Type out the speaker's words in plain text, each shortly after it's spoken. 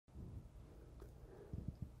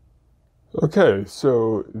Okay,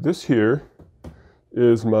 so this here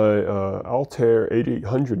is my Altair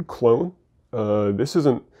 8800 clone. This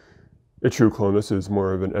isn't a true clone, this is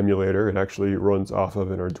more of an emulator. It actually runs off of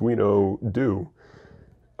an Arduino Do.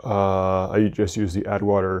 I just used the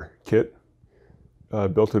Adwater kit.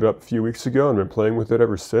 Built it up a few weeks ago and been playing with it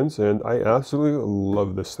ever since, and I absolutely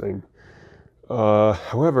love this thing.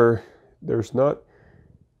 However, there's not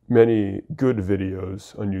many good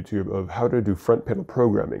videos on YouTube of how to do front panel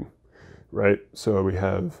programming, right? So we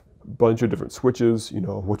have a bunch of different switches,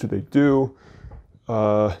 what do they do?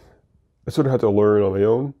 I sort of had to learn on my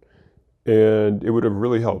own, and it would have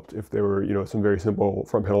really helped if there were, some very simple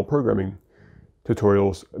front panel programming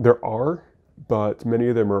tutorials. There are, but many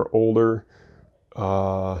of them are older,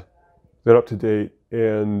 they're up to date,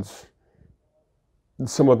 and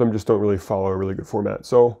some of them just don't really follow a really good format.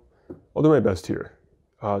 So I'll do my best here.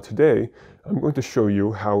 Today, I'm going to show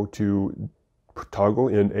you how to toggle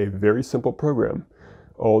in a very simple program.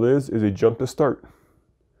 All it is a jump to start.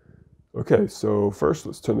 Okay, so first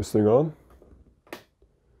let's turn this thing on.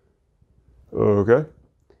 Okay,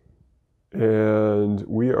 and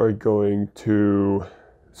we are going to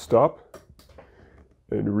stop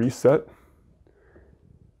and reset.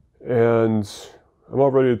 And I'm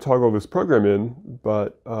all ready to toggle this program in,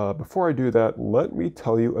 but before I do that, let me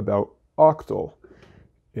tell you about Octal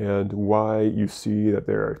and why you see that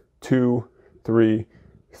there are three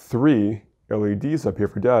LEDs up here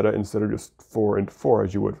for data instead of just 4 and 4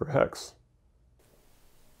 as you would for hex.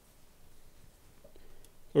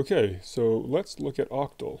 Okay, so let's look at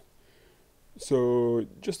Octal. So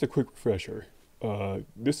just a quick refresher.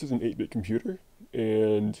 This is an 8-bit computer,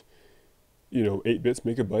 and 8 bits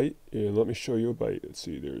make a byte, and let me show you a byte. Let's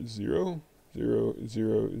see, there's 0, 0,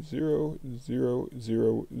 0, 0, 0,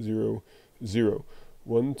 0, 0, 0.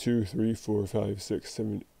 1, 2, 3, 4, 5, 6,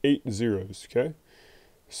 7, 8 zeros, okay?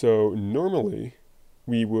 So normally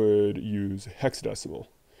we would use hexadecimal,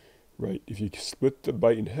 right? If you split the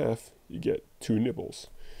byte in half, you get 2 nibbles.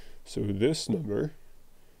 So this number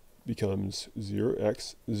becomes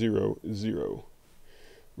 0x00,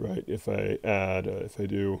 right? If I add, if I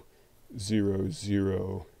do 0,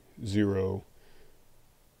 0, 0,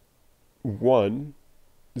 1,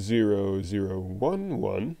 0, 0, 1,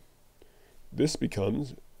 1, this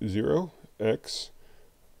becomes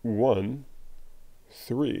 0x1,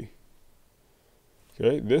 3.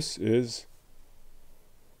 Okay, this is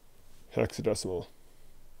hexadecimal.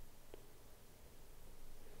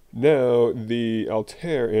 Now, the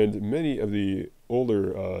Altair and many of the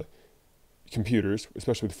older computers,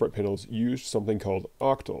 especially with front panels, used something called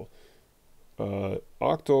Octal.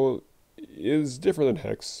 Octal is different than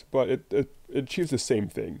hex, but it achieves the same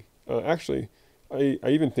thing. Actually, I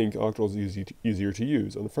even think Octal is easier to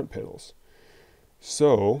use on the front panels.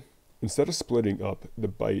 So instead of splitting up the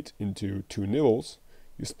byte into 2 nibbles,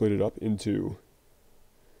 you split it up into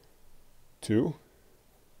 2,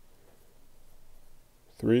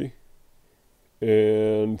 3,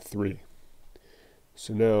 and 3.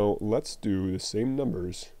 So now let's do the same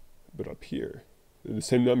numbers, but up here. The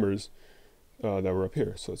same numbers that were up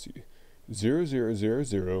here. So let's see. 0, 0, 0,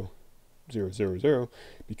 0, 0, 0, 0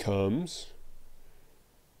 becomes,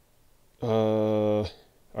 I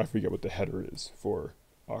forget what the header is for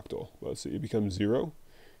Octal. Let's see, it becomes 0,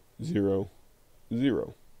 0,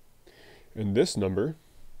 0. And this number,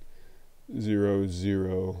 0,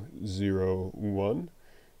 0, 0, 1,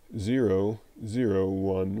 0, 0,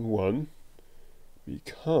 1, 1,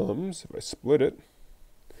 becomes, if I split it,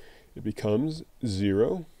 it becomes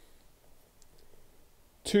 0,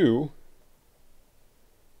 2,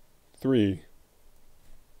 3.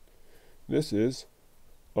 This is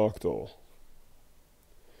Octal.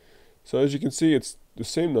 So as you can see, it's the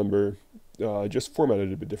same number, just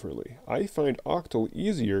formatted a bit differently. I find Octal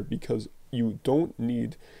easier because you don't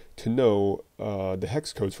need to know the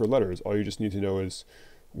hex codes for letters. All you just need to know is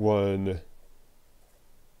 1,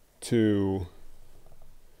 2,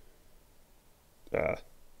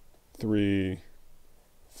 3,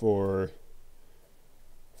 4,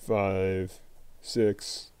 5,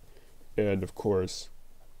 6, and of course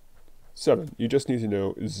 7. You just need to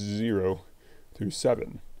know 0 through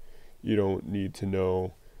 7. You don't need to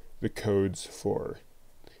know the codes for,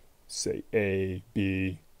 say, A,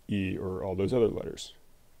 B, E, or all those other letters.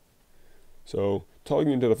 So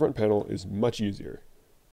toggling into the front panel is much easier.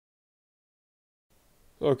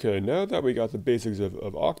 Okay, now that we got the basics of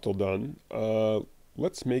Octal done,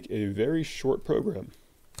 let's make a very short program.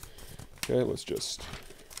 Okay, let's just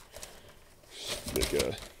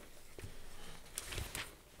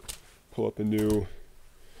pull up a new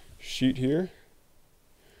sheet here.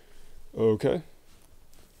 Okay,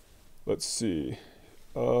 let's see.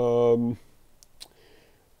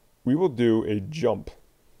 we will do a jump,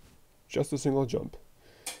 just a single jump.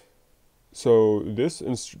 So this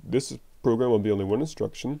program will be only one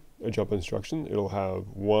instruction, a jump instruction. It'll have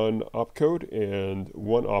one opcode and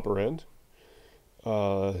one operand,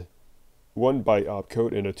 1 byte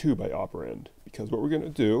opcode and a 2 byte operand. Because what we're going to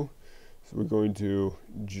do is we're going to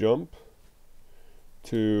jump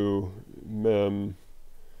to mem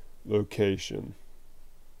location.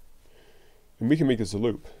 And we can make this a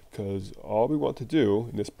loop, because all we want to do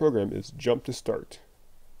in this program is jump to start.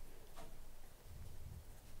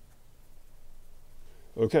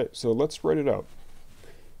 Okay, so let's write it out.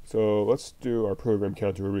 So let's do our program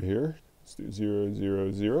counter over here. Let's do 0,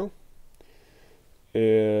 0, 0.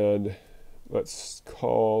 And let's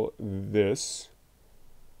call this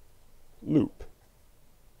loop.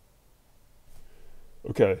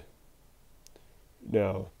 Okay.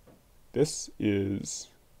 Now, this is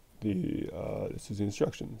the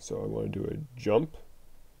instruction. So I want to do a jump.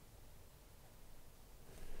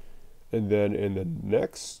 And then in the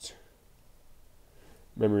next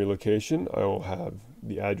memory location, I will have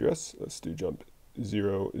the address. Let's do jump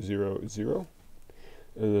 0, 0, 0.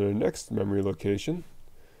 And then the next memory location,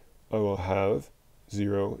 I will have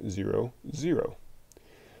 0, 0, 0.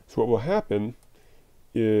 So what will happen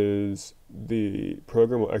is the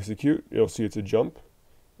program will execute. It'll see it's a jump.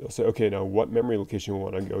 It'll say, okay, now what memory location we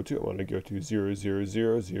want to go to? I want to go to 0, 0,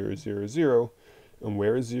 0, 0, 0, 0. And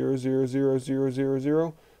where is 0, 0, 0, 0, 0,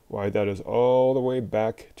 0? Why, that is all the way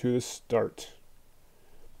back to the start.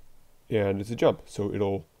 And it's a jump, so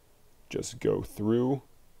it'll just go through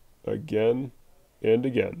again and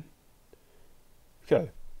again.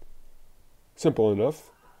 Okay, simple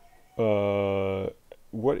enough.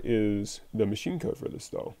 What is the machine code for this,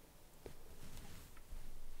 though?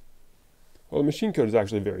 Well, the machine code is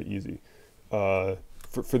actually very easy. For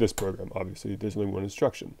this program, obviously, there's only one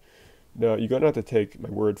instruction. Now, you're going to have to take my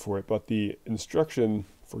word for it, but the instruction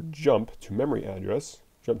for jump to memory address,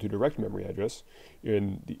 jump to direct memory address,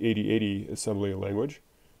 in the 8080 assembly language,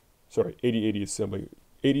 sorry,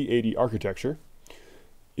 8080 architecture,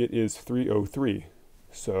 it is 303.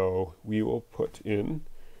 So we will put in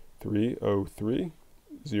 303,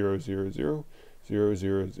 0, 0, 0, 0,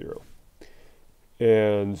 0, 0.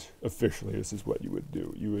 And officially, this is what you would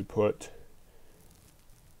do. You would put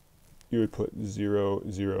 0,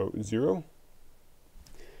 0, 0.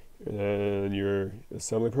 And then your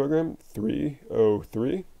assembly program,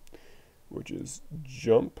 303, which is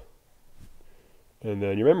jump. And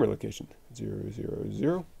then your memory location, 0, 0,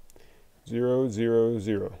 0, 0, 0,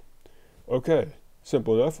 0. Okay,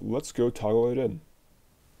 simple enough. Let's go toggle it in.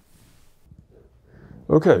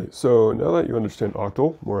 Okay, so now that you understand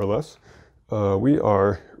Octal, more or less, we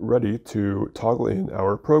are ready to toggle in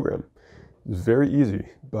our program. It's very easy,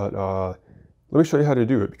 but let me show you how to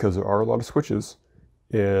do it, because there are a lot of switches,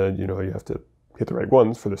 and you have to hit the right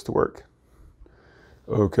ones for this to work.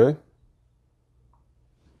 Okay.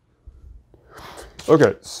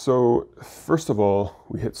 Okay, so first of all,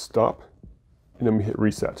 we hit stop, and then we hit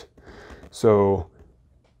reset. So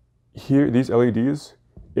here, these LEDs,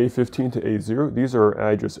 A15 to A0, these are our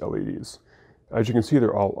address LEDs. As you can see,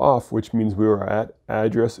 they're all off, which means we are at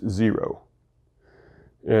address 0.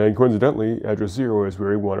 And coincidentally, address 0 is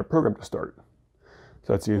where we want our program to start.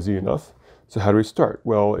 So that's easy enough. So how do we start?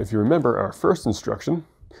 Well, if you remember, our first instruction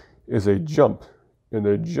is a jump, and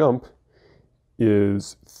the jump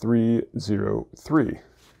is 303.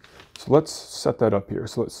 So let's set that up here.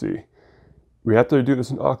 So let's see. We have to do this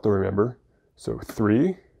in Octal, remember. So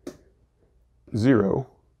 3, 0,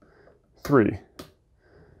 3.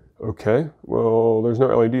 Okay, well, there's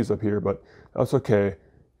no LEDs up here, but that's okay.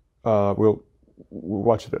 We'll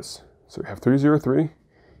watch this. So we have 303.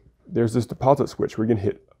 There's this deposit switch. We're going to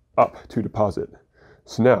hit up to deposit.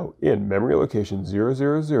 So now in memory location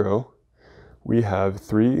 000, we have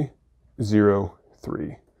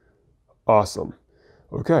 303. Awesome.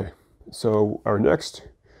 Okay, so our next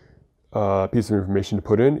piece of information to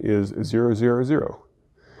put in is 000.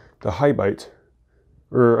 The high byte,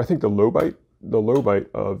 or I think the low byte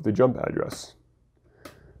of the jump address.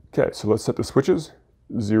 Okay, so let's set the switches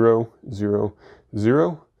 0, 0,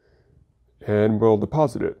 0, and we'll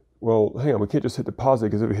deposit it. Well, hang on, we can't just hit deposit,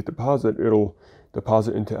 because if we hit deposit, it'll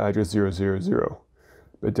deposit into address 000.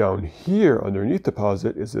 But down here underneath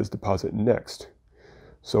deposit, it says deposit next.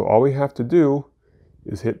 So all we have to do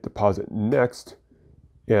is hit deposit next,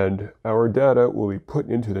 and our data will be put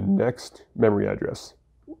into the next memory address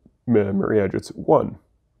 1.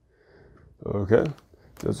 Okay,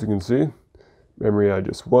 as you can see, memory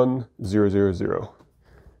address 1, 000.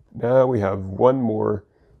 Now we have one more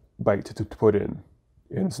byte to put in,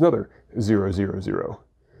 and it's another 000.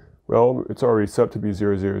 Well, it's already set up to be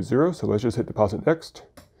 000, so let's just hit deposit next.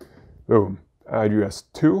 Boom. Address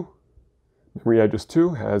 2, memory address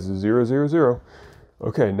 2 has 000.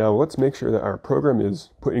 Okay, now let's make sure that our program is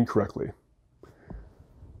put in correctly.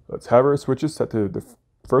 Let's have our switches set to the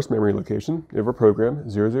first memory location of our program,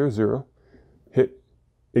 000. Hit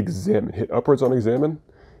examine, hit upwards on examine,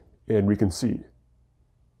 and we can see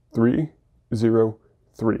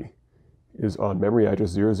 303 is on memory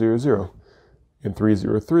address 000, and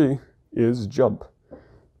 303 is jump.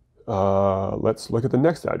 Let's look at the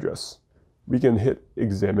next address. We can hit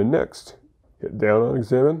examine next. Hit down on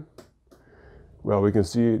examine. Well, we can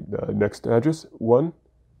see the next address, 1,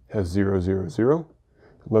 has 000.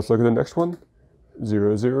 Let's look at the next one,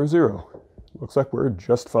 000. Looks like we're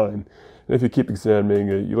just fine. And if you keep examining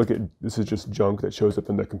it, you look at, this is just junk that shows up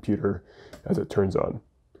in the computer as it turns on.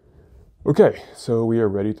 Okay, so we are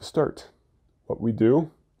ready to start. What we do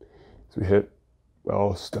is we hit,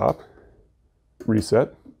 well, stop,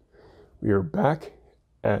 reset. We are back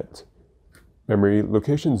at memory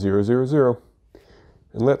location 000.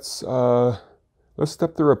 And let's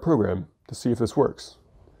step through a program to see if this works.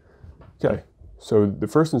 Okay, so the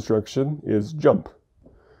first instruction is jump,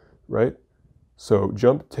 right? So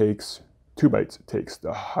jump takes 2 bytes. It takes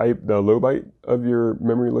the low byte of your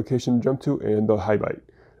memory location to jump to and the high byte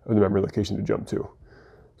of the memory location to jump to.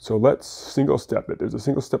 So let's single step it. There's a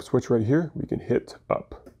single step switch right here. We can hit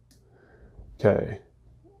up. Okay,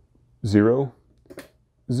 0,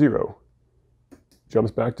 0.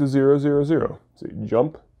 Jumps back to 000. So you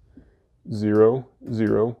jump, 0,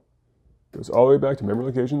 0. Goes all the way back to memory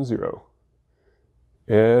location 0.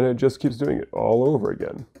 And it just keeps doing it all over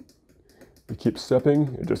again. We keep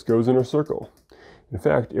stepping, it just goes in a circle. In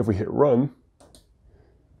fact, if we hit run,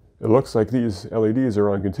 it looks like these LEDs are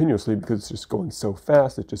on continuously because it's just going so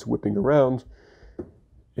fast, it's just whipping around.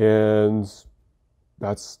 And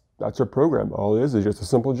that's our program. All it is just a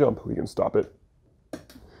simple jump. We can stop it.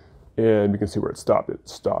 And we can see where it stopped. It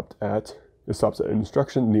stops at an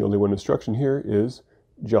instruction, and the only one instruction here is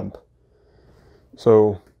jump.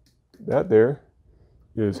 So that there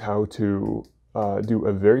is how to do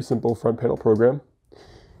a very simple front panel program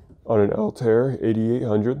on an Altair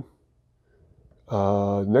 8800.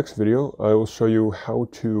 Next video, I will show you how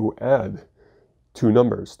to add 2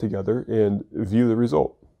 numbers together and view the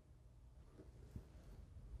result.